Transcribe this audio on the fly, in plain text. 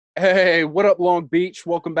Hey, what up, Long Beach?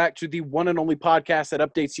 Welcome back to the one and only podcast that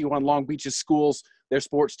updates you on Long Beach's schools, their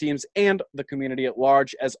sports teams, and the community at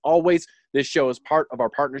large. As always, this show is part of our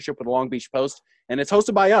partnership with the Long Beach Post, and it's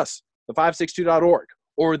hosted by us, the 562.org,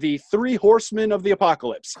 or the Three Horsemen of the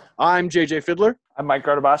Apocalypse. I'm JJ Fiddler. I'm Mike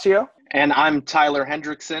Gardabasio. And I'm Tyler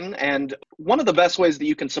Hendrickson. And one of the best ways that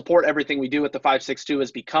you can support everything we do at the 562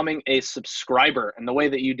 is becoming a subscriber. And the way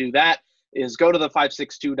that you do that is go to the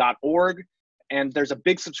 562.org. And there's a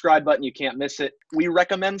big subscribe button. You can't miss it. We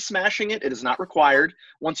recommend smashing it. It is not required.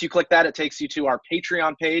 Once you click that, it takes you to our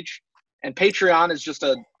Patreon page. And Patreon is just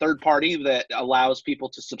a third party that allows people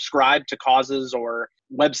to subscribe to causes or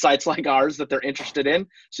websites like ours that they're interested in.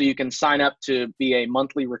 So you can sign up to be a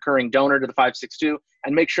monthly recurring donor to the 562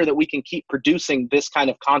 and make sure that we can keep producing this kind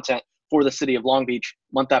of content for the city of Long Beach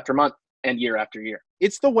month after month and year after year.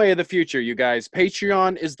 It's the way of the future, you guys.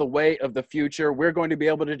 Patreon is the way of the future. We're going to be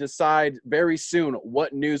able to decide very soon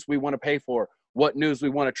what news we want to pay for, what news we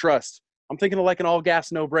want to trust. I'm thinking of like an all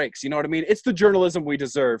gas, no brakes. You know what I mean? It's the journalism we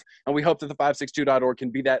deserve. And we hope that the 562.org can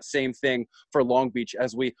be that same thing for Long Beach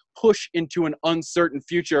as we push into an uncertain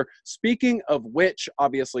future. Speaking of which,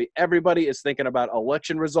 obviously, everybody is thinking about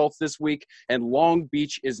election results this week, and Long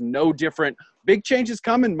Beach is no different. Big changes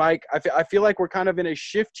coming, Mike. I feel like we're kind of in a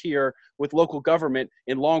shift here with local government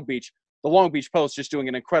in Long Beach. The Long Beach Post just doing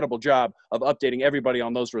an incredible job of updating everybody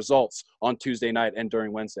on those results on Tuesday night and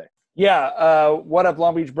during Wednesday. Yeah, What Up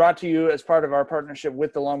Long Beach brought to you as part of our partnership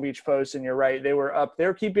with the Long Beach Post, and you're right, they were up.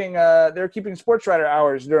 They're keeping sports writer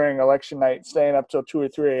hours during election night, staying up till 2 or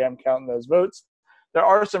 3 a.m. counting those votes. There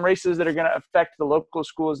are some races that are going to affect the local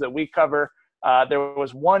schools that we cover. There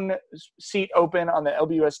was one seat open on the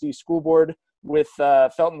LBUSD school board with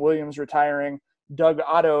Felton Williams retiring. Doug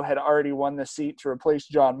Otto had already won the seat to replace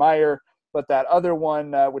John Meyer, but that other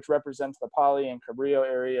one, which represents the Poly and Cabrillo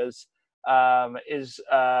areas,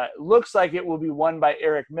 looks like it will be won by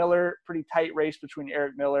Eric Miller. Pretty tight race between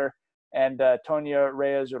Eric Miller and Tonya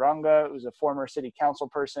Reyes Uranga, who's a former city council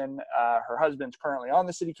person. Her husband's currently on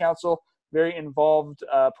the city council, very involved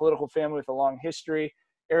political family with a long history.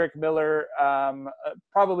 Eric Miller,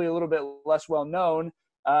 probably a little bit less well known,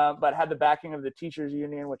 but had the backing of the teachers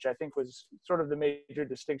union, which I think was sort of the major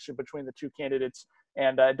distinction between the two candidates.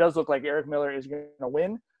 And it does look like Eric Miller is going to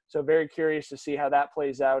win. So very curious to see how that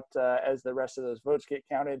plays out as the rest of those votes get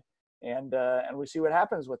counted, and we see what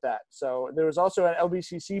happens with that. So there was also an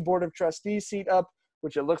LBCC Board of Trustees seat up,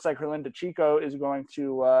 which it looks like Herlinda Chico is going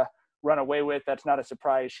to run away with. That's not a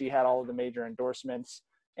surprise. She had all of the major endorsements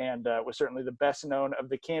and was certainly the best known of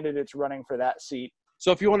the candidates running for that seat.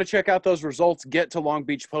 So if you want to check out those results, get to Long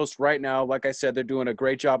Beach Post right now. Like I said, they're doing a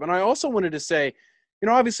great job. And I also wanted to say,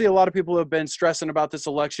 obviously a lot of people have been stressing about this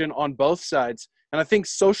election on both sides. And I think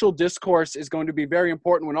social discourse is going to be very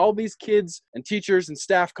important when all these kids and teachers and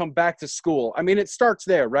staff come back to school. I mean, it starts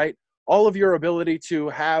there, right? All of your ability to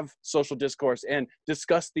have social discourse and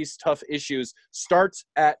discuss these tough issues starts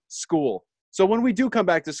at school. So when we do come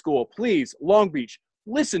back to school, please, Long Beach,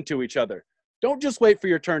 listen to each other. Don't just wait for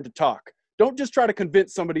your turn to talk. Don't just try to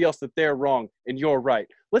convince somebody else that they're wrong and you're right.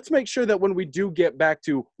 Let's make sure that when we do get back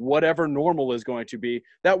to whatever normal is going to be,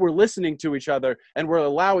 that we're listening to each other and we're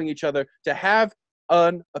allowing each other to have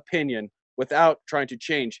an opinion without trying to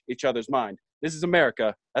change each other's mind. This is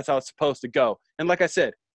America. That's how it's supposed to go. And like I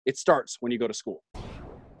said, it starts when you go to school.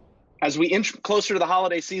 As we inch closer to the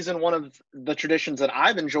holiday season, one of the traditions that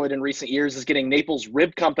I've enjoyed in recent years is getting Naples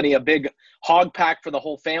Rib Company a big hog pack for the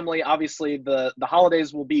whole family. Obviously, the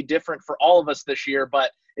holidays will be different for all of us this year, but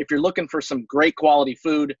if you're looking for some great quality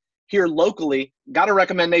food here locally, got to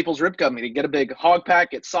recommend Naples Rib Company. Get a big hog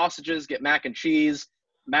pack, get sausages, get mac and cheese,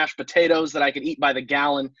 mashed potatoes that I could eat by the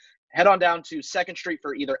gallon. Head on down to 2nd Street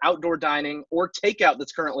for either outdoor dining or takeout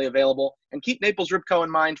that's currently available, and keep Naples Rib Co. in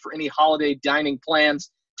mind for any holiday dining plans.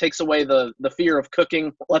 Takes away the fear of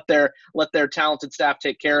cooking. Let their talented staff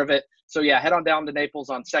take care of it. So yeah, head on down to Naples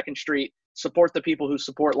on 2nd Street. Support the people who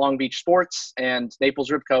support Long Beach sports, and Naples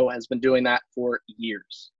Rib Co. has been doing that for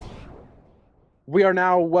years. We are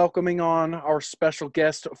now welcoming on our special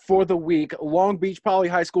guest for the week, Long Beach Poly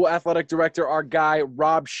High School Athletic Director, our guy,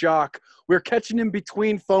 Rob Schoch. We're catching him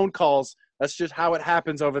between phone calls. That's just how it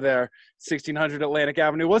happens over there, 1600 Atlantic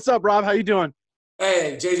Avenue. What's up, Rob? How you doing?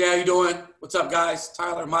 Hey, JJ, how you doing? What's up, guys?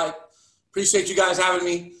 Tyler, Mike. Appreciate you guys having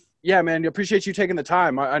me. Yeah, man, appreciate you taking the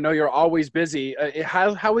time. I know you're always busy.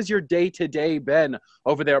 How has your day-to-day been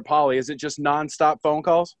over there at Poly? Is it just nonstop phone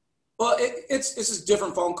calls? Well, it's just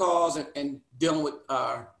different phone calls and dealing with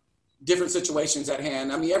different situations at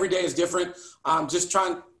hand. I mean, every day is different. Just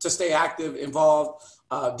trying to stay active, involved,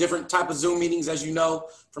 different type of Zoom meetings, as you know,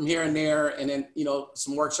 from here and there, and then,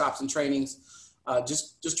 some workshops and trainings.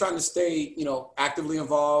 just trying to stay, actively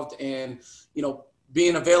involved and,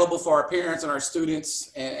 being available for our parents and our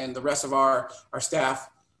students and the rest of our staff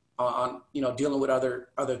on, dealing with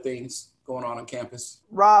other things going on campus.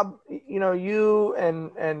 Rob, you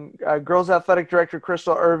and girls athletic director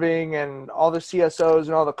Crystal Irving and all the CSOs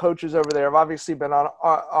and all the coaches over there have obviously been on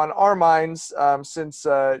our minds since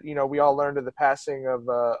we all learned of the passing of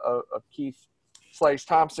Keith Slice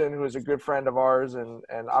Thompson, who is a good friend of ours, and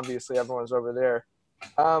obviously everyone's over there.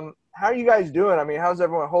 How are you guys doing? I mean, how's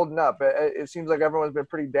everyone holding up? It seems like everyone's been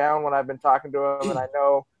pretty down when I've been talking to them, and I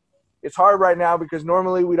know it's hard right now because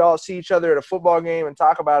normally we'd all see each other at a football game and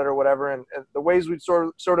talk about it or whatever, and the ways we'd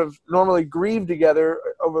sort of normally grieve together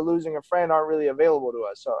over losing a friend aren't really available to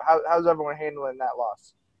us. So how's everyone handling that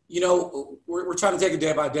loss? We're trying to take it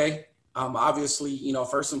day by day. Obviously,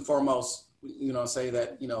 first and foremost, say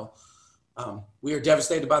that, we are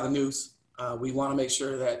devastated by the news. We want to make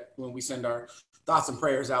sure that when we send our thoughts and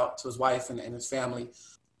prayers out to his wife and his family,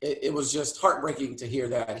 it was just heartbreaking to hear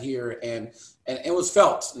that here. And it was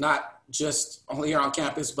felt not just only here on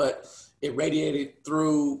campus, but it radiated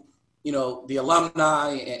through, the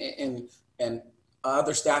alumni and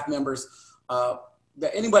other staff members,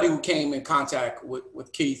 that anybody who came in contact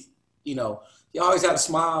with Keith, he always had a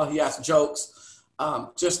smile. He had some jokes,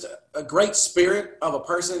 just a great spirit of a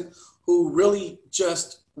person who really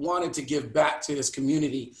just wanted to give back to his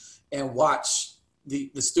community and watch the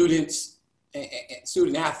students and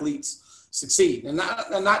student athletes succeed. And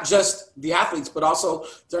not just the athletes, but also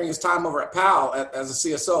during his time over at PAL as a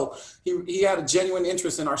CSO, he had a genuine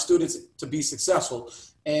interest in our students to be successful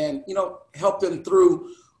and, help them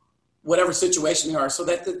through whatever situation they are so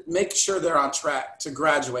that to make sure they're on track to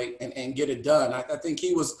graduate and get it done. I think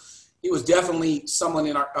he was definitely someone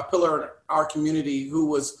a pillar in our community who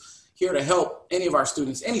was here to help any of our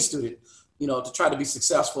students, any student, to try to be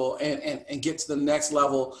successful and get to the next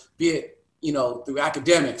level, be it, through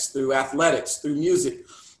academics, through athletics, through music.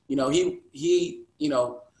 He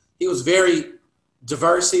was very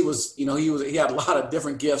diverse. He had a lot of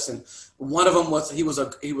different gifts, and one of them was he was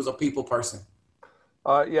a people person.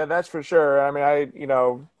 Yeah, that's for sure. I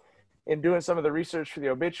mean, in doing some of the research for the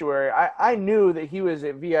obituary, I knew that he was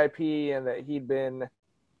at VIP and that he'd been,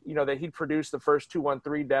 that he'd produced the first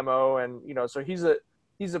 213 demo, and so he's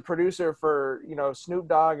a producer for, Snoop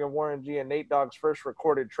Dogg and Warren G and Nate Dogg's first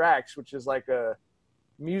recorded tracks, which is like a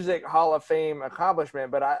music Hall of Fame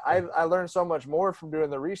accomplishment. But I learned so much more from doing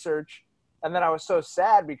the research. And then I was so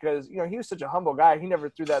sad because, he was such a humble guy. He never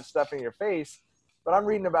threw that stuff in your face. But I'm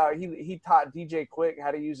reading about he taught DJ Quick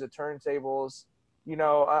how to use the turntables,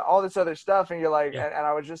 all this other stuff. And you're like, yeah. and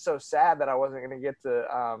I was just so sad that I wasn't going to get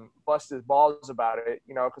to bust his balls about it,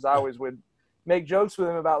 because I always would make jokes with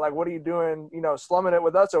him about like, what are you doing, slumming it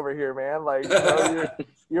with us over here, man? Like,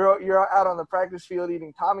 you're out on the practice field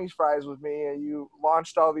eating Tommy's fries with me, and you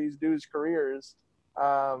launched all these dudes' careers.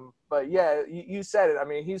 But yeah, you said it. I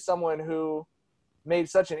mean, he's someone who made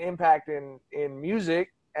such an impact in music,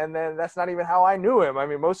 and then that's not even how I knew him. I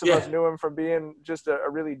mean, most of us knew him from being just a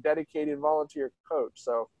really dedicated volunteer coach.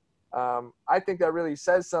 So I think that really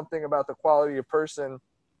says something about the quality of person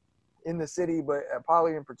in the city, but at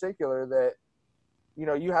Poly in particular, that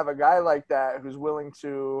you have a guy like that who's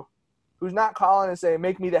not calling and saying,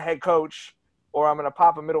 make me the head coach, or I'm going to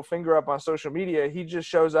pop a middle finger up on social media. He just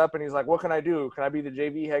shows up and he's like, what can I do? Can I be the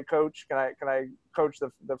JV head coach? Can I coach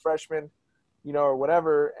the freshmen, or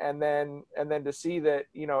whatever? And then to see that,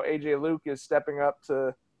 AJ Luke is stepping up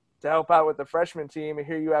to help out with the freshman team. And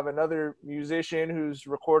here you have another musician who's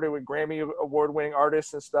recorded with Grammy award winning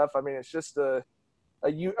artists and stuff. I mean, it's just a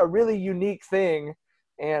really unique thing.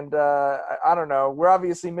 And I don't know, we're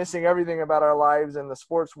obviously missing everything about our lives in the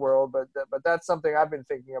sports world, but that's something I've been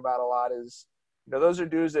thinking about a lot is, those are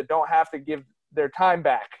dudes that don't have to give their time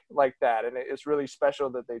back like that. And it's really special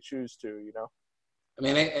that they choose to, I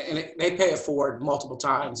mean, they pay it forward multiple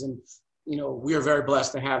times. And, we are very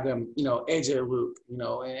blessed to have them, AJ Luke,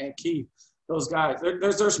 and Keith, those guys.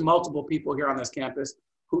 There's multiple people here on this campus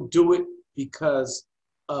who do it because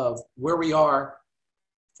of where we are,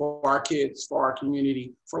 for our kids, for our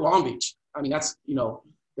community, for Long Beach. I mean, that's,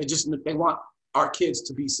 they want our kids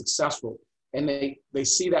to be successful, and they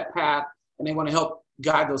see that path, and they want to help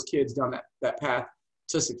guide those kids down that path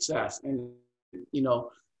to success. And,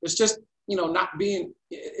 it's just,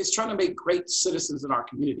 it's trying to make great citizens in our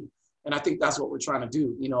community. And I think that's what we're trying to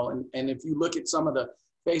do, and if you look at some of the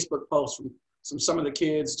Facebook posts from some of the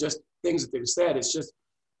kids, just things that they've said,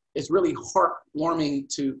 it's really heartwarming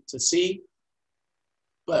to see,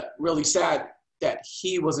 but really sad that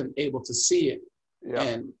he wasn't able to see it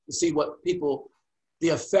and see what the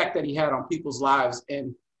effect that he had on people's lives.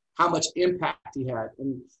 And how much impact he had.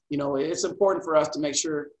 And, you know, it's important for us to make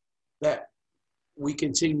sure that we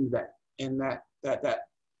continue that and that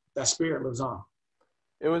spirit lives on.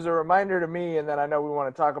 It was a reminder to me, and then I know we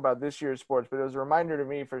want to talk about this year's sports, but it was a reminder to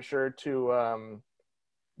me for sure to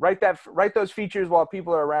write those features while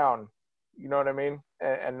people are around. You know what I mean?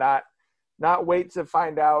 And not wait to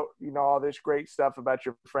find out, you know, all this great stuff about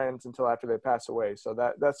your friends until after they pass away. So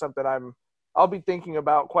that's something I'll be thinking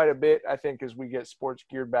about quite a bit, I think, as we get sports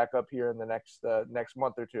geared back up here in the next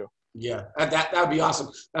month or two. Yeah, that would be awesome.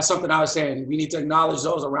 That's something I was saying. We need to acknowledge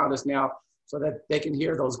those around us now so that they can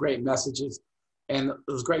hear those great messages and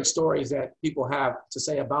those great stories that people have to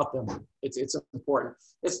say about them. It's important.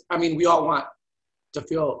 We all want to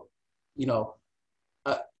feel, you know,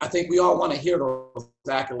 I think we all want to hear those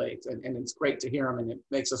accolades, and it's great to hear them, and it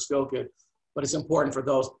makes us feel good. But it's important for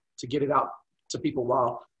those to get it out to people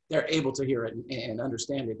while they're able to hear it and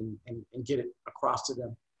understand it and get it across to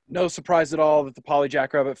them. No surprise at all that the Poly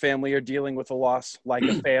Jackrabbit family are dealing with a loss like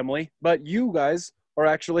a family, but you guys are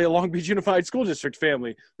actually a Long Beach Unified School District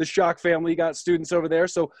family. The Shock family got students over there.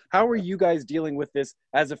 So how are you guys dealing with this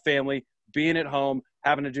as a family, being at home,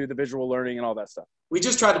 having to do the visual learning and all that stuff? We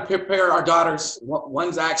just tried to prepare our daughters.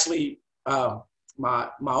 One's actually, my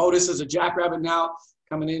oldest is a Jackrabbit now,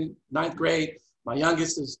 coming in 9th grade. My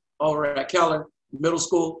youngest is over at Keller Middle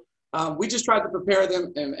School. We just tried to prepare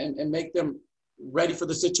them and make them ready for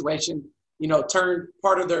the situation, you know, turn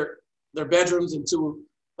part of their bedrooms into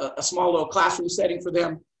a small little classroom setting for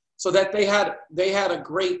them so that they have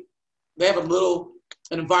an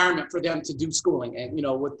environment for them to do schooling and, you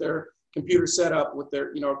know, with their computer set up, with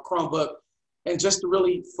their, you know, Chromebook, and just to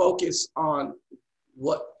really focus on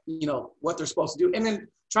what they're supposed to do. And then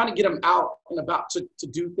trying to get them out and about to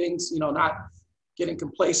do things, you know, not getting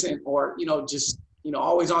complacent or, you know, just, you know,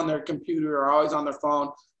 always on their computer or always on their phone,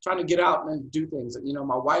 trying to get out and do things. You know,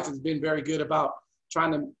 my wife has been very good about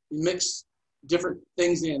trying to mix different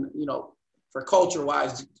things in, you know, for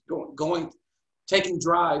culture-wise, taking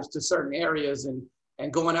drives to certain areas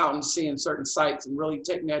and going out and seeing certain sites and really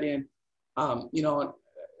taking that in, you know, and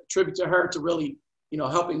tribute to her to really, you know,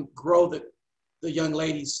 helping grow the young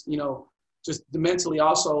ladies, you know, just mentally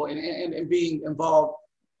also and being involved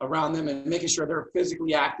around them and making sure they're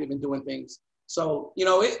physically active and doing things. So, you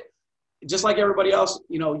know, it just like everybody else,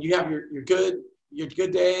 you know, you have your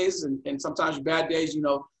good days and sometimes your bad days, you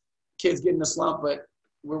know, kids get in a slump, but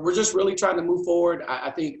we're just really trying to move forward. I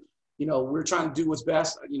think, you know, we're trying to do what's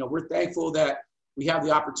best. You know, we're thankful that we have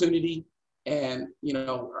the opportunity and, you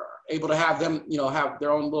know, are able to have them, you know, have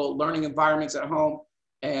their own little learning environments at home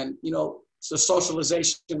and, you know, so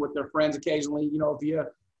socialization with their friends occasionally, you know, via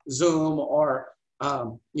Zoom or,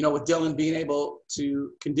 you know, with Dylan being able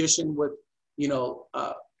to condition with, you know,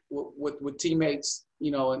 with teammates, you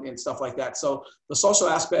know, and stuff like that. So the social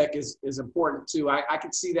aspect is important too. I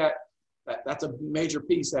can see that's a major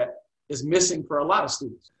piece that is missing for a lot of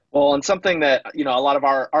students. Well, and something that, you know, a lot of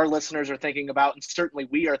our listeners are thinking about, and certainly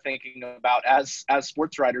we are thinking about as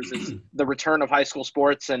sports writers, is the return of high school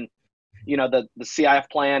sports and, you know, the CIF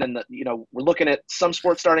plan and you know, we're looking at some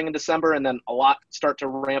sports starting in December and then a lot start to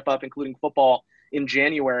ramp up, including football in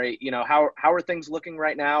January. You know, how are things looking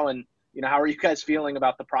right now? And, you know, how are you guys feeling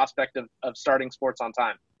about the prospect of starting sports on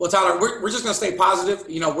time? Well, Tyler, we're just going to stay positive.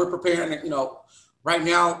 You know, we're preparing, you know, right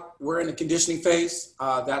now we're in the conditioning phase.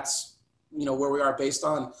 That's, you know, where we are based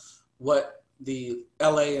on what the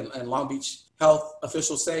LA and Long Beach health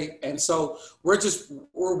officials say. And so we're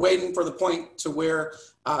waiting for the point to where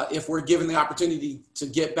if we're given the opportunity to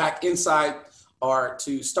get back inside or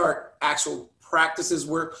to start actual practices,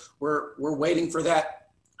 we're waiting for that,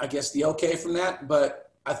 I guess, the okay from that.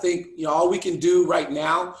 But I think, you know, all we can do right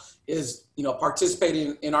now is, you know,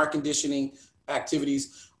 participate in our conditioning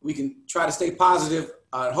activities. We can try to stay positive.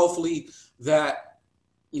 Hopefully that,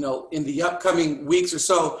 you know, in the upcoming weeks or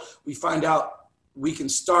so, we find out we can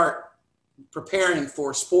start preparing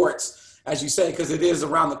for sports, as you say, because it is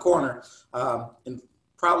around the corner and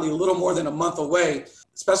probably a little more than a month away,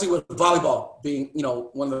 especially with volleyball being, you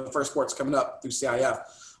know, one of the first sports coming up through CIF.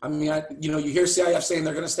 I mean, you know, you hear CIF saying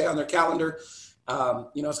they're going to stay on their calendar.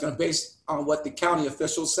 You know, it's going to be based on what the county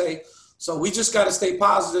officials say. So we just got to stay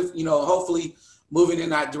positive, you know, hopefully moving in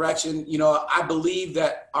that direction. You know, I believe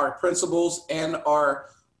that our principals and our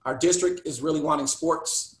district is really wanting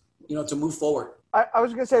sports, you know, to move forward. I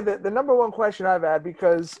was going to say that the number one question I've had,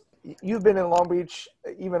 because you've been in Long Beach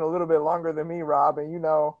even a little bit longer than me, Rob, and you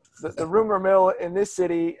know the rumor mill in this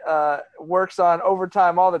city works on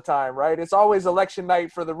overtime all the time, right? It's always election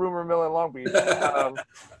night for the rumor mill in Long Beach.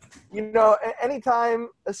 You know, anytime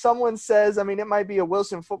someone says, I mean, it might be a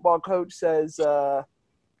Wilson football coach says,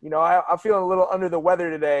 I'm feeling a little under the weather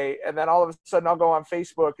today, and then all of a sudden I'll go on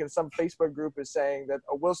Facebook and some Facebook group is saying that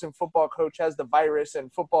a Wilson football coach has the virus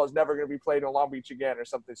and football is never going to be played in Long Beach again or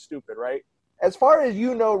something stupid, right? As far as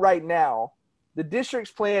you know right now, the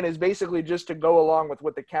district's plan is basically just to go along with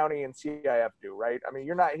what the county and CIF do, right? I mean,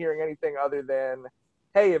 you're not hearing anything other than,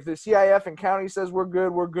 hey, if the CIF and county says we're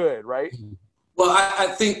good, right? Well, I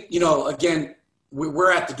think, again,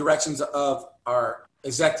 we're at the directions of our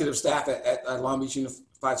executive staff at Long Beach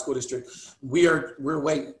Unified School District. We're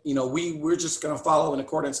waiting, we're just going to follow in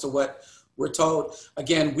accordance to what we're told.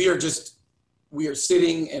 Again, we are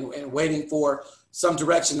sitting and waiting for some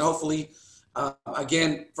direction. Hopefully,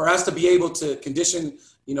 again, for us to be able to condition,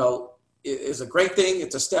 is a great thing.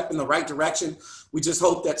 It's a step in the right direction. We just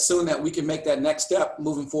hope that soon that we can make that next step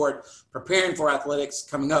moving forward, preparing for athletics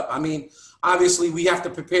coming up. I mean, obviously we have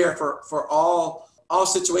to prepare for all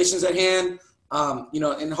situations at hand,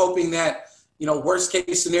 and hoping that, worst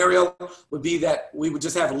case scenario would be that we would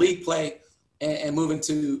just have a league play and move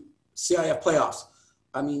into CIF playoffs.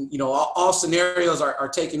 I mean, all scenarios are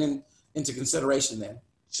taken into consideration then.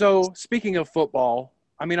 So speaking of football,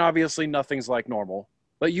 I mean, obviously nothing's like normal,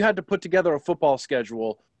 but you had to put together a football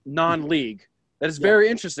schedule, non-league. That is very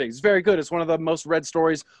interesting. It's very good. It's one of the most read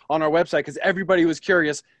stories on our website because everybody was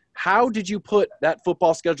curious. How did you put that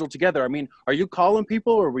football schedule together? I mean, are you calling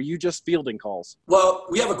people or were you just fielding calls? Well,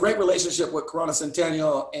 we have a great relationship with Corona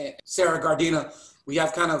Centennial and Sarah Gardena. We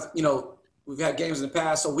have kind of, we've had games in the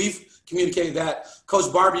past, so we've communicated that.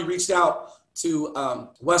 Coach Barbie reached out to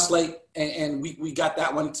Westlake, and we got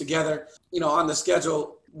that one together. On the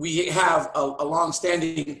schedule, we have a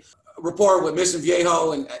long-standing rapport with Mission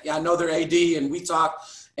Viejo, and I know their AD, and we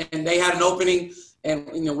talked, and they had an opening, and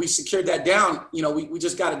we secured that down. We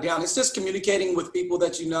just got it down. It's just communicating with people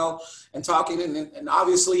that and talking, and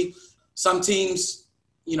obviously some teams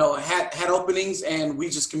had openings, and we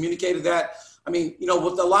just communicated that. I mean,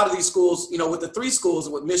 with a lot of these schools, with the three schools,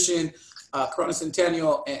 with Mission, Corona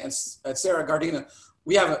Centennial, and Sarah Gardena,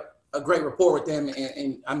 we have a great rapport with them,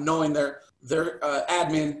 and I'm knowing their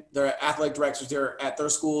admin, their athletic directors, they're at their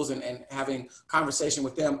schools and having conversation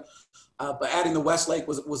with them. But adding the Westlake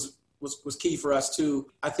was key for us too.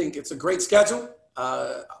 I think it's a great schedule,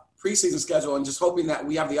 preseason schedule, and just hoping that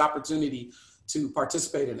we have the opportunity to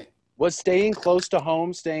participate in it. Was staying close to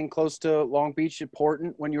home, staying close to Long Beach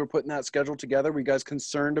important when you were putting that schedule together? Were you guys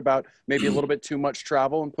concerned about maybe a little bit too much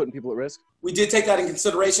travel and putting people at risk? We did take that in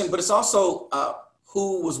consideration, but it's also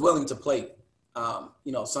who was willing to play.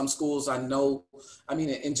 Some schools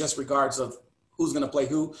in just regards of who's going to play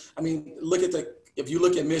who. I mean, if you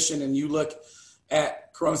look at Mission and you look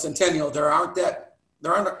at Corona Centennial, there aren't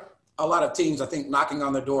a lot of teams, I think, knocking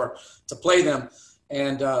on their door to play them.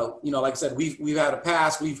 And, like I said, we've had a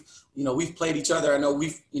past. We've played each other. I know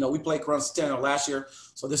we played Corona Centennial last year.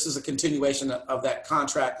 So this is a continuation of that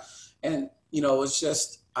contract. And, it's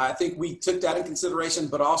just, I think we took that in consideration,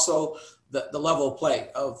 but also the level of play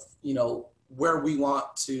of, where we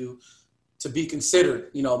want to be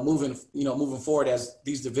considered, moving forward as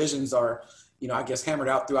these divisions are, I guess hammered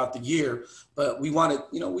out throughout the year. But we wanted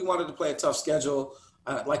to play a tough schedule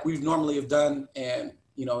like we normally have done, and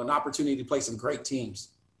an opportunity to play some great teams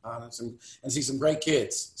and see some great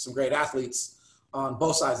kids, some great athletes on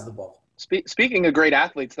both sides of the ball. Speaking of great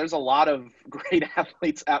athletes, there's a lot of great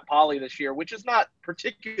athletes at Poly this year, which is not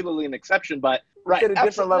particularly an exception, but right. At a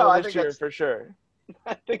different level this year for sure.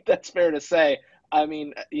 I think that's fair to say. I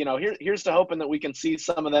mean, here's to hoping that we can see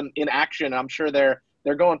some of them in action. I'm sure they're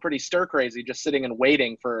going pretty stir crazy, just sitting and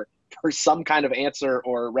waiting for some kind of answer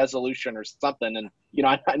or resolution or something. And,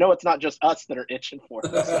 I know it's not just us that are itching for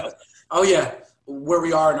it. So. Oh yeah. Where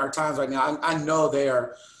we are in our times right now, I know they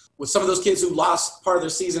are with some of those kids who lost part of their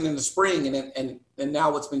season in the spring and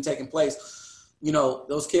now what's been taking place,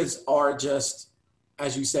 those kids are just,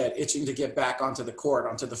 as you said, itching to get back onto the court,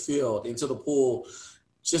 onto the field, into the pool,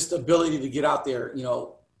 just the ability to get out there,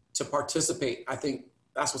 to participate. I think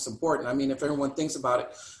that's what's important. I mean, if everyone thinks about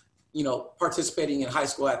it, participating in high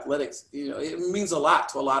school athletics, it means a lot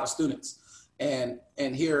to a lot of students. And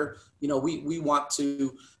here, we want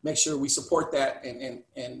to make sure we support that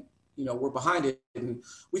and we're behind it. And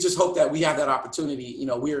we just hope that we have that opportunity.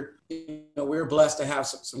 We're blessed to have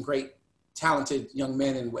some great, talented young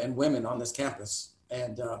men and women on this campus.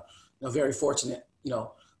 And very fortunate,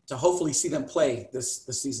 to hopefully see them play this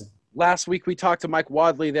season. Last week, we talked to Mike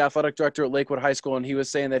Wadley, the athletic director at Lakewood High School, and he was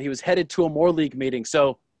saying that he was headed to a Moore League meeting.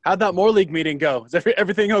 So how'd that Moore League meeting go? Is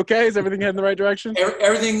everything okay? Is everything heading in the right direction?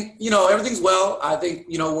 Everything, everything's well. I think,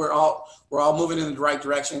 we're all moving in the right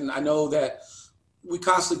direction. I know that we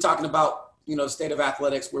constantly talking about, the state of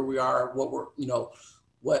athletics, where we are, what we're,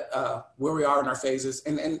 where we are in our phases.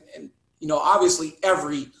 And you know, obviously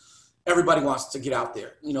everybody wants to get out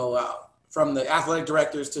there, you know, from the athletic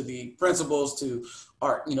directors to the principals to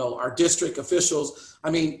our, you know, our district officials. I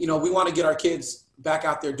mean, you know, we want to get our kids back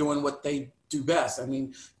out there doing what they do best. I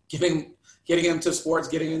mean, getting into sports,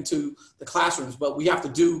 getting into the classrooms, but we have to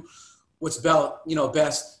do what's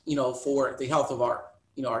best, you know, for the health of our,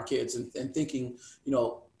 you know, our kids and thinking, you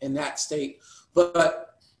know, in that state.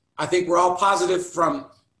 But I think we're all positive from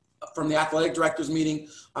the athletic directors meeting.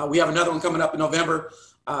 We have another one coming up in November.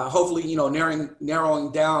 Hopefully, you know,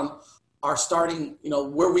 narrowing down our starting, you know,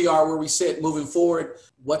 where we sit moving forward,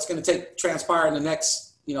 what's going to transpire in the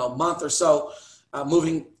next, you know, month or so,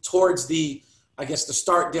 moving towards the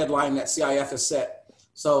start deadline that CIF has set.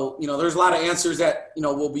 So, you know, there's a lot of answers that, you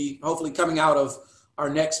know, will be hopefully coming out of our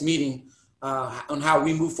next meeting on how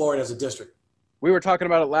we move forward as a district. We were talking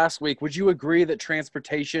about it last week. Would you agree that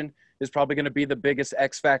transportation is probably going to be the biggest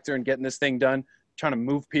X factor in getting this thing done, trying to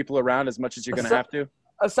move people around as much as you're going to have to?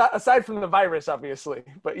 Aside from the virus, obviously,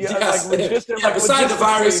 but yes. Besides the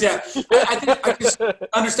virus, yeah. I just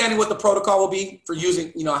understanding what the protocol will be for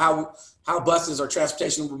using, you know, how buses or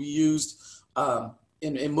transportation will be used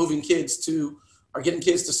in moving kids to or getting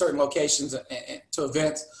kids to certain locations and to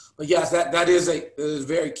events. But yes, that is a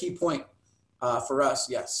very key point for us.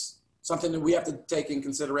 Yes, something that we have to take in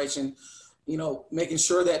consideration. You know, making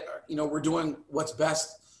sure that, you know, we're doing what's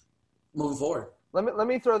best moving forward. Let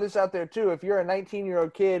me throw this out there too. If you're a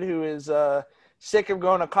 19-year-old kid who is sick of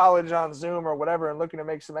going to college on Zoom or whatever and looking to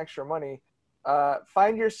make some extra money,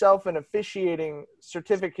 find yourself an officiating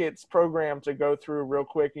certificates program to go through real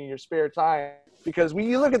quick in your spare time. Because when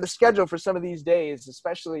you look at the schedule for some of these days,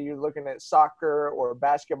 especially you're looking at soccer or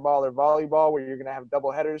basketball or volleyball, where you're going to have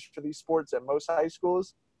double headers for these sports at most high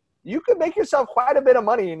schools, you could make yourself quite a bit of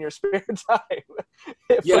money in your spare time.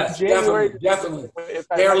 Yes, definitely.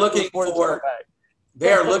 They are looking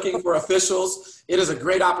for officials. It is a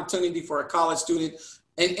great opportunity for a college student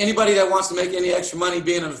and anybody that wants to make any extra money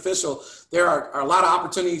being an official. There are a lot of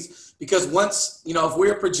opportunities because once, you know, if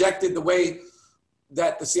we're projected the way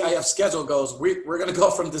that the CIF schedule goes, we're going to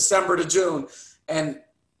go from December to June, and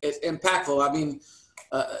it's impactful. I mean,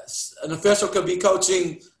 an official could be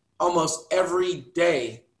coaching almost every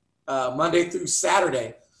day, Monday through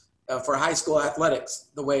Saturday, for high school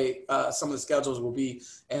athletics, the way some of the schedules will be,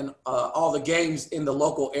 and all the games in the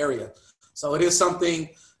local area. So it is something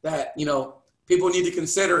that, you know, people need to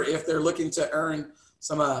consider if they're looking to earn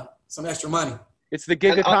some extra money. It's the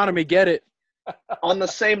gig economy. Get it. On the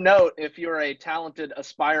same note, if you're a talented,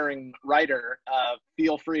 aspiring writer,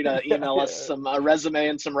 feel free to email us some resume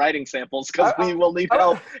and some writing samples, because we will need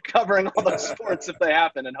help covering all those sports if they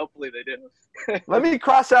happen, and hopefully they do. Let me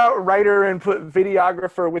cross out writer and put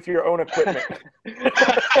videographer with your own equipment.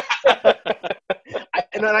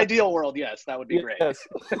 In an ideal world, yes, that would be great. Yes.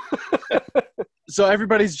 So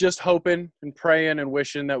everybody's just hoping and praying and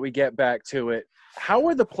wishing that we get back to it. How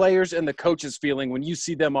are the players and the coaches feeling when you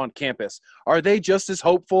see them on campus? Are they just as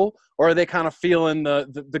hopeful, or are they kind of feeling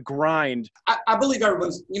the grind? I believe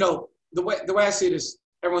everyone's, you know, the way I see it is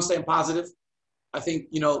everyone's staying positive. I think,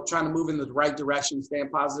 you know, trying to move in the right direction, staying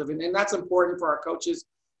positive. And that's important for our coaches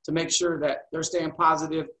to make sure that they're staying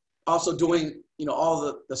positive, also doing, you know,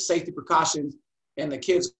 all the safety precautions, and the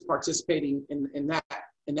kids participating in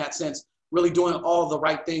that sense, really doing all the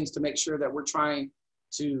right things to make sure that we're trying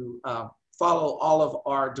to follow all of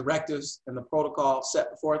our directives and the protocol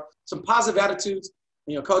set forth. Some positive attitudes,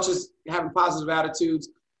 you know, coaches having positive attitudes.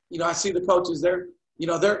 You know, I see the coaches, they're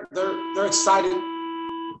excited.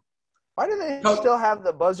 Why do they still have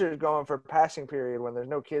the buzzers going for passing period when there's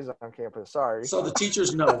no kids on campus? Sorry. So the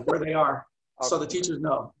teachers know where they are. Okay. So the teachers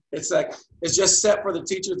know. It's like, it's just set for the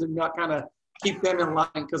teachers to not kind of keep them in line,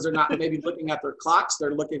 because they're not maybe looking at their clocks.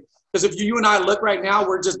 They're looking, because if you and I look right now,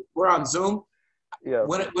 we're on Zoom. Yeah.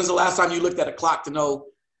 When's the last time you looked at a clock to know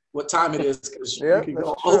what time it is? Because you can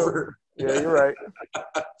go over. Yeah, you're right.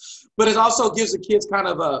 But it also gives the kids kind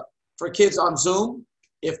of for kids on Zoom,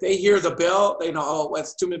 if they hear the bell, they know, oh,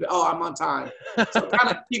 it's 2 minutes. Oh, I'm on time. So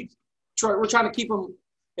kind of we're trying to keep them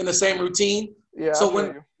in the same routine. Yeah. So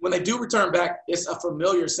when they do return back, it's a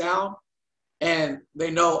familiar sound, and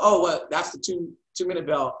they know, oh, well, that's the 2 minute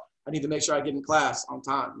bell. I need to make sure I get in class on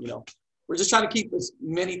time. You know, we're just trying to keep as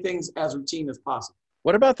many things as routine as possible.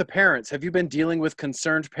 What about the parents? Have you been dealing with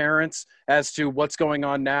concerned parents as to what's going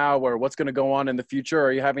on now or what's going to go on in the future? Or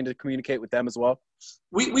are you having to communicate with them as well?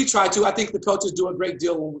 We try to. I think the coaches do a great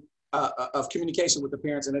deal of communication with the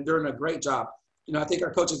parents, and they're doing a great job. You know, I think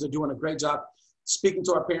our coaches are doing a great job speaking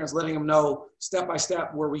to our parents, letting them know step by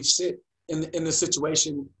step where we sit in this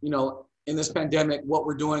situation, you know, in this pandemic, what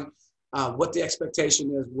we're doing. what the expectation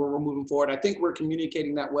is, where we're moving forward. I think we're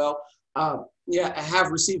communicating that well. I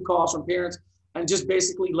have received calls from parents and just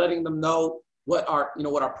basically letting them know what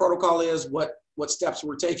our protocol is, what steps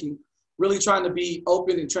we're taking, really trying to be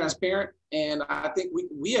open and transparent. And I think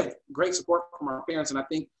we have great support from our parents. And I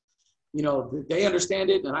think, they understand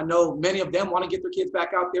it. And I know many of them want to get their kids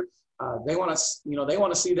back out there. They want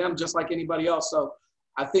to see them just like anybody else. So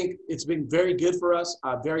I think it's been very good for us,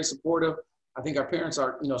 very supportive. I think our parents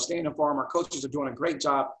are, staying informed. Our coaches are doing a great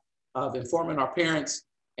job of informing our parents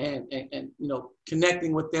and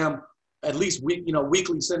connecting with them at least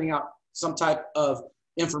weekly, sending out some type of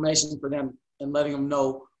information for them and letting them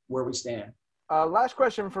know where we stand. Last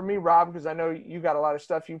question for me, Rob, because I know you got a lot of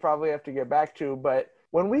stuff you probably have to get back to, but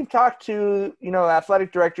when we've talked to,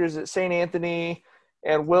 athletic directors at St. Anthony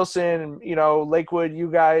and Wilson, Lakewood,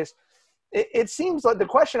 you guys, it seems like the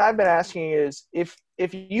question I've been asking is if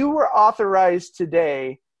you were authorized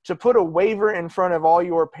today to put a waiver in front of all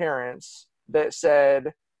your parents that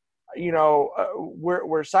said,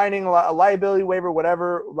 we're signing a liability waiver,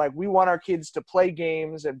 whatever, like we want our kids to play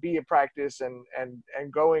games and be at practice and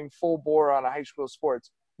going full bore on a high school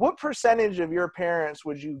sports, what percentage of your parents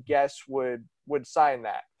would you guess would sign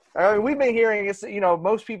that? I mean, we've been hearing it's,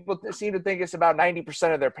 most people seem to think it's about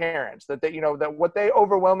 90% of their parents that that what they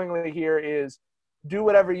overwhelmingly hear is do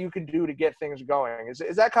whatever you can do to get things going.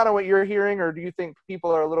 Is that kind of what you're hearing, or do you think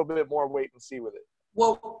people are a little bit more wait and see with it?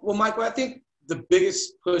 Well, Michael, I think the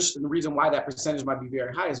biggest push and the reason why that percentage might be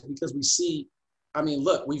very high is because we see,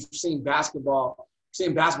 we've seen basketball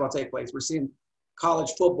take place. We're seeing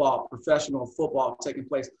college football, professional football taking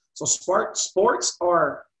place. So sports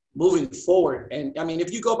are moving forward. And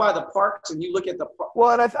if you go by the parks and you look at the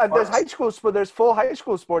well, and there's high school, there's full high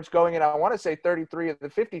school sports going in. I want to say 33 of the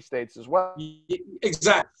 50 states as well.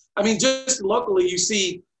 Exactly. Just locally, you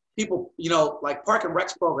see people, like Park and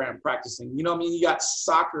Rec's program practicing. You got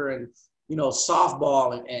soccer and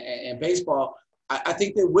softball and baseball. I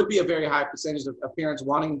think there would be a very high percentage of parents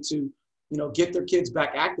wanting to, get their kids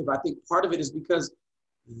back active. I think part of it is because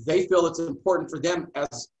they feel it's important for them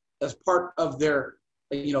as part of their,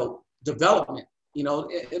 development,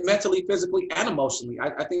 mentally, physically, and emotionally.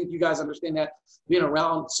 I think you guys understand that, being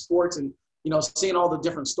around sports and, seeing all the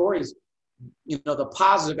different stories, the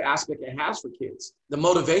positive aspect it has for kids, the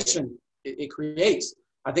motivation it creates.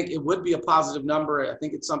 I think it would be a positive number. I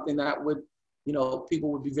think it's something that would,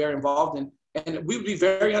 people would be very involved in. And we would be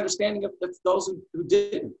very understanding of those who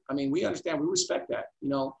didn't. We understand, we respect that.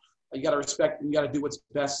 You got to respect, and you got to do what's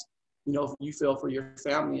best, you feel for your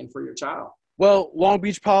family and for your child. Well, Long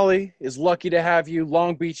Beach Poly is lucky to have you.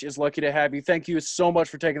 Long Beach is lucky to have you. Thank you so much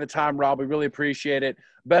for taking the time, Rob. We really appreciate it.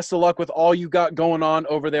 Best of luck with all you got going on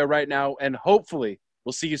over there right now, and hopefully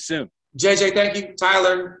we'll see you soon. JJ, thank you.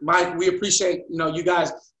 Tyler, Mike, we appreciate, you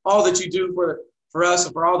guys, all that you do for us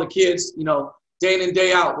and for all the kids, day in and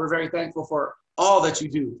day out. We're very thankful for all that you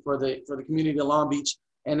do for the community of Long Beach.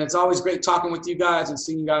 And it's always great talking with you guys and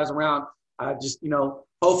seeing you guys around.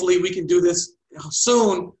 Hopefully we can do this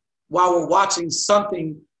soon while we're watching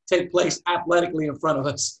something take place athletically in front of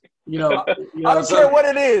us. I don't care what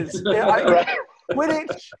it is.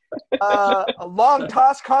 Quidditch, a long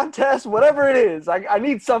toss contest, whatever it is. I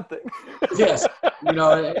need something. Yes,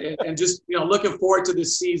 and just, looking forward to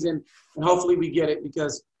this season, and hopefully we get it,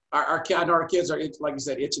 because our kids are, like you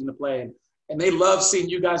said, itching to play, and they love seeing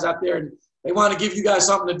you guys out there, and they want to give you guys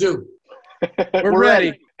something to do. We're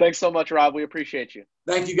ready. Thanks so much, Rob. We appreciate you.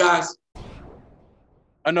 Thank you, guys.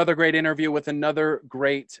 Another great interview with another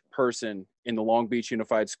great person in the Long Beach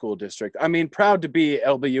Unified School District. Proud to be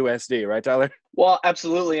LBUSD, right, Tyler? Well,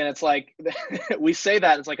 absolutely. And it's like, we say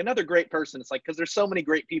that, it's like another great person. It's like, because there's so many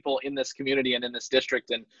great people in this community and in this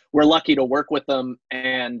district, and we're lucky to work with them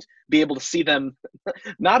and be able to see them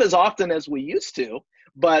not as often as we used to,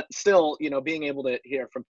 but still, being able to hear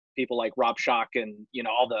from people like Rob Schock and,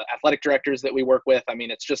 all the athletic directors that we work with.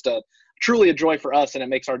 It's just truly a joy for us, and it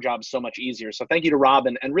makes our job so much easier. So thank you to Rob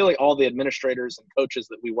and really all the administrators and coaches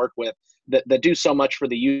that we work with that do so much for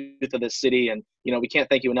the youth of this city. And, we can't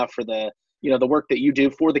thank you enough for the work that you do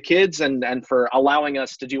for the kids and for allowing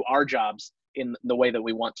us to do our jobs in the way that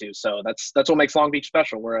we want to. So that's what makes Long Beach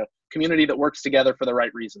special. We're a community that works together for the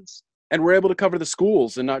right reasons. And we're able to cover the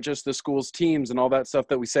schools and not just the schools' teams and all that stuff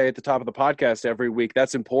that we say at the top of the podcast every week.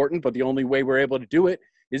 That's important, but the only way we're able to do it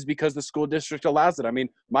is because the school district allows it. I mean,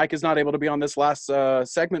 Mike is not able to be on this last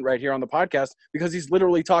segment right here on the podcast because he's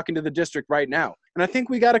literally talking to the district right now. And I think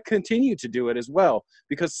we got to continue to do it as well,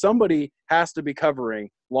 because somebody has to be covering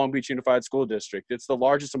Long Beach Unified School District. It's the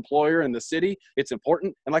largest employer in the city. It's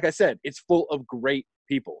important. And like I said, it's full of great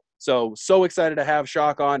people. So excited to have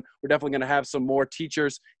Shock on. We're definitely going to have some more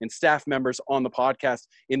teachers and staff members on the podcast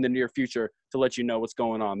in the near future to let you know what's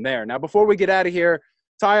going on there. Now, before we get out of here,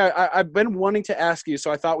 Ty, I've been wanting to ask you,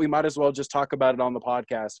 so I thought we might as well just talk about it on the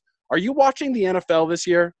podcast. Are you watching the NFL this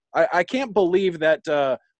year? I can't believe that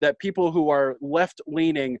that people who are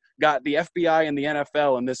left-leaning got the FBI and the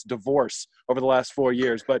NFL in this divorce over the last 4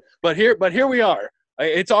 years. But here we are.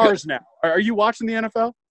 It's ours now. Are you watching the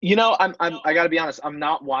NFL? You know, I got to be honest. I'm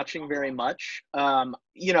not watching very much.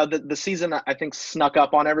 You know, the season I think snuck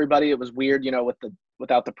up on everybody. It was weird, you know,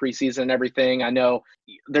 without the preseason and everything. I know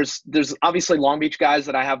there's obviously Long Beach guys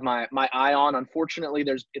that I have my eye on. Unfortunately,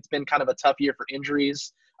 it's been kind of a tough year for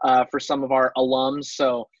injuries for some of our alums.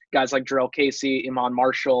 So guys like Jarrell Casey, Iman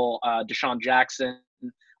Marshall, Deshaun Jackson.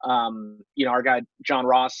 You know, our guy John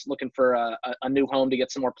Ross looking for a new home to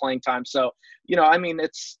get some more playing time. So, you know, I mean,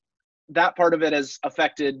 it's that part of it has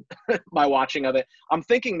affected my watching of it. I'm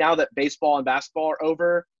thinking now that baseball and basketball are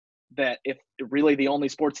over, that if really the only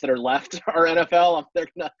sports that are left are NFL, they're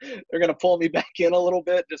gonna pull me back in a little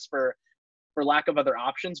bit just for lack of other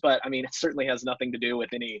options. But I mean, it certainly has nothing to do with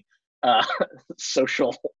any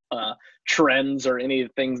social trends or any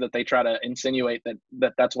things that they try to insinuate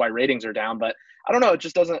that's why ratings are down. But I don't know, it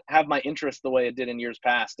just doesn't have my interest the way it did in years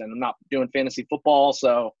past. And I'm not doing fantasy football,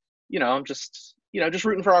 so you know, I'm just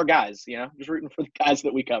rooting for our guys, you know, just rooting for the guys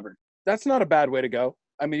that we covered. That's not a bad way to go.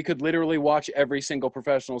 I mean, you could literally watch every single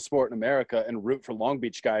professional sport in America and root for Long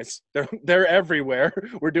Beach guys. They're everywhere.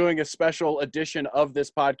 We're doing a special edition of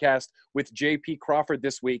this podcast with JP Crawford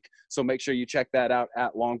this week, so make sure you check that out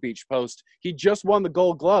at Long Beach Post. He just won the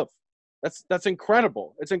Gold Glove. That's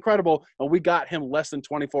incredible. It's incredible. And we got him less than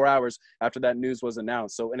 24 hours after that news was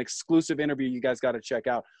announced. So an exclusive interview you guys got to check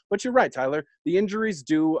out. But you're right, Tyler. The injuries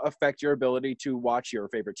do affect your ability to watch your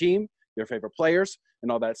favorite team, your favorite players,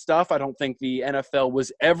 and all that stuff. I don't think the NFL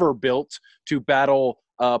was ever built to battle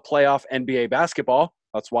playoff NBA basketball.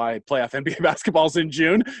 That's why playoff NBA basketball is in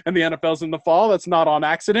June and the NFL's in the fall. That's not on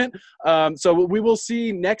accident. So we will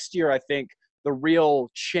see next year, I think, the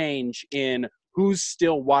real change in who's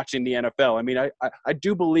still watching the NFL. I mean, I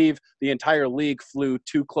do believe the entire league flew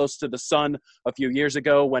too close to the sun a few years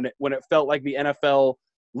ago when it felt like the NFL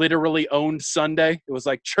literally owned Sunday. It was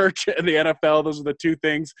like church and the NFL. Those are the two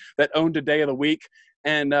things that owned a day of the week.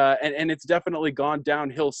 And it's definitely gone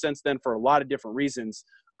downhill since then for a lot of different reasons.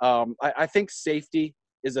 I think safety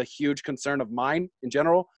is a huge concern of mine in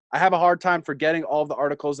general. I have a hard time forgetting all of the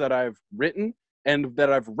articles that I've written and that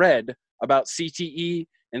I've read about CTE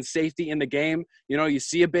and safety in the game. You know, you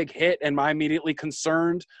see a big hit and I'm immediately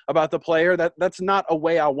concerned about the player. That's not a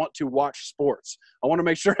way I want to watch sports. I want to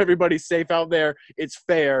make sure everybody's safe out there, it's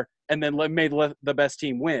fair, and then let the best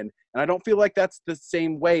team win. And I don't feel like that's the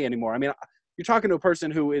same way anymore. I mean, you're talking to a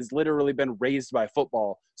person who has literally been raised by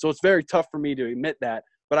football, so it's very tough for me to admit that.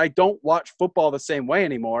 But I don't watch football the same way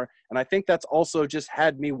anymore, and I think that's also just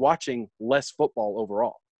had me watching less football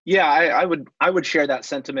overall. Yeah, I would share that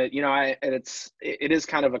sentiment. You know, it is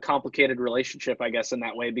kind of a complicated relationship, I guess, in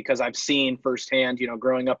that way, because I've seen firsthand, you know,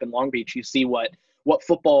 growing up in Long Beach, you see what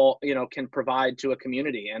football, you know, can provide to a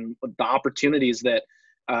community and the opportunities that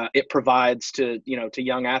it provides to, you know, to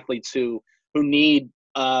young athletes who need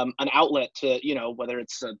an outlet to, you know, whether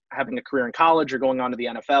it's having a career in college or going on to the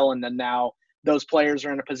NFL. And then now those players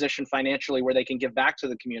are in a position financially where they can give back to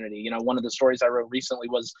the community. You know, one of the stories I wrote recently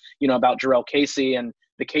was, you know, about Jarrell Casey and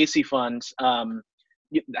the Casey Fund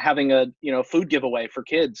having a, you know, food giveaway for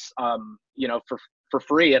kids, you know, for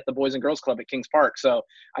free at the Boys and Girls Club at Kings Park. So,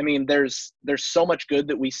 I mean, there's so much good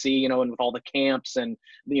that we see, you know, and with all the camps and,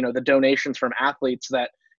 you know, the donations from athletes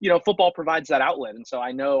that, you know, football provides that outlet. And so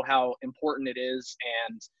I know how important it is.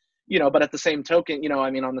 And, you know, but at the same token, you know,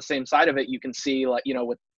 I mean, on the same side of it, you can see, like, you know,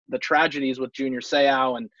 with the tragedies with Junior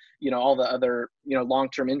Seau and, you know, all the other, you know,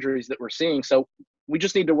 long-term injuries that we're seeing. So we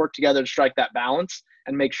just need to work together to strike that balance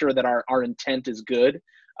and make sure that our intent is good,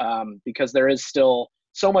 because there is still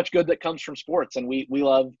so much good that comes from sports, and we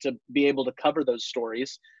love to be able to cover those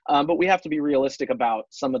stories. But we have to be realistic about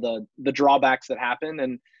some of the drawbacks that happen.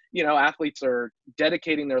 And, you know, athletes are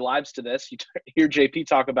dedicating their lives to this. You hear JP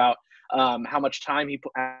talk about how much time he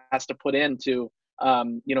has to put into,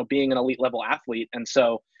 you know, being an elite level athlete. And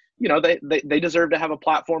so, you know, they deserve to have a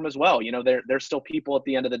platform as well. You know, they're still people at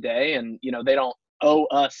the end of the day, and, you know, they don't owe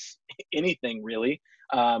us anything really.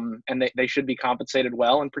 And they should be compensated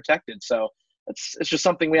well and protected. So it's just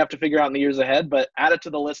something we have to figure out in the years ahead, but add it to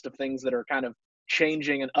the list of things that are kind of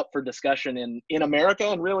changing and up for discussion in America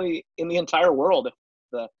and really in the entire world.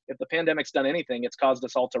 If the pandemic's done anything, it's caused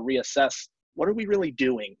us all to reassess, what are we really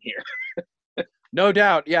doing here? No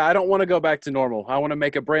doubt. Yeah, I don't want to go back to normal. I want to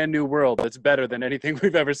make a brand new world that's better than anything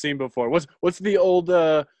we've ever seen before. What's the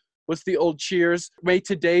old cheers? May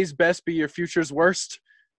today's best be your future's worst.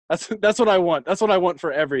 That's what I want. That's what I want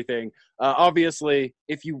for everything. Obviously,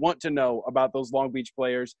 if you want to know about those Long Beach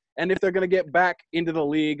players and if they're going to get back into the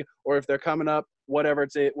league or if they're coming up, whatever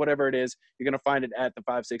it is, you're going to find it at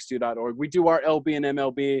the562.org. We do our LB and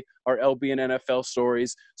MLB, our LB and NFL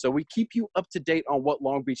stories. So we keep you up to date on what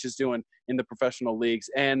Long Beach is doing in the professional leagues.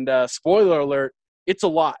 And spoiler alert, it's a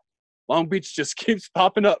lot. Long Beach just keeps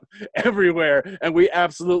popping up everywhere, and we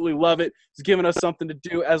absolutely love it. It's giving us something to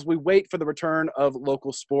do as we wait for the return of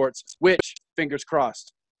local sports, which, fingers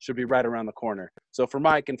crossed, should be right around the corner. So for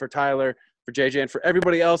Mike and for Tyler, for JJ, and for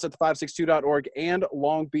everybody else at the562.org and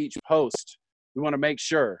Long Beach Post, we want to make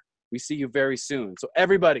sure we see you very soon. So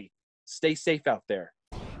everybody, stay safe out there.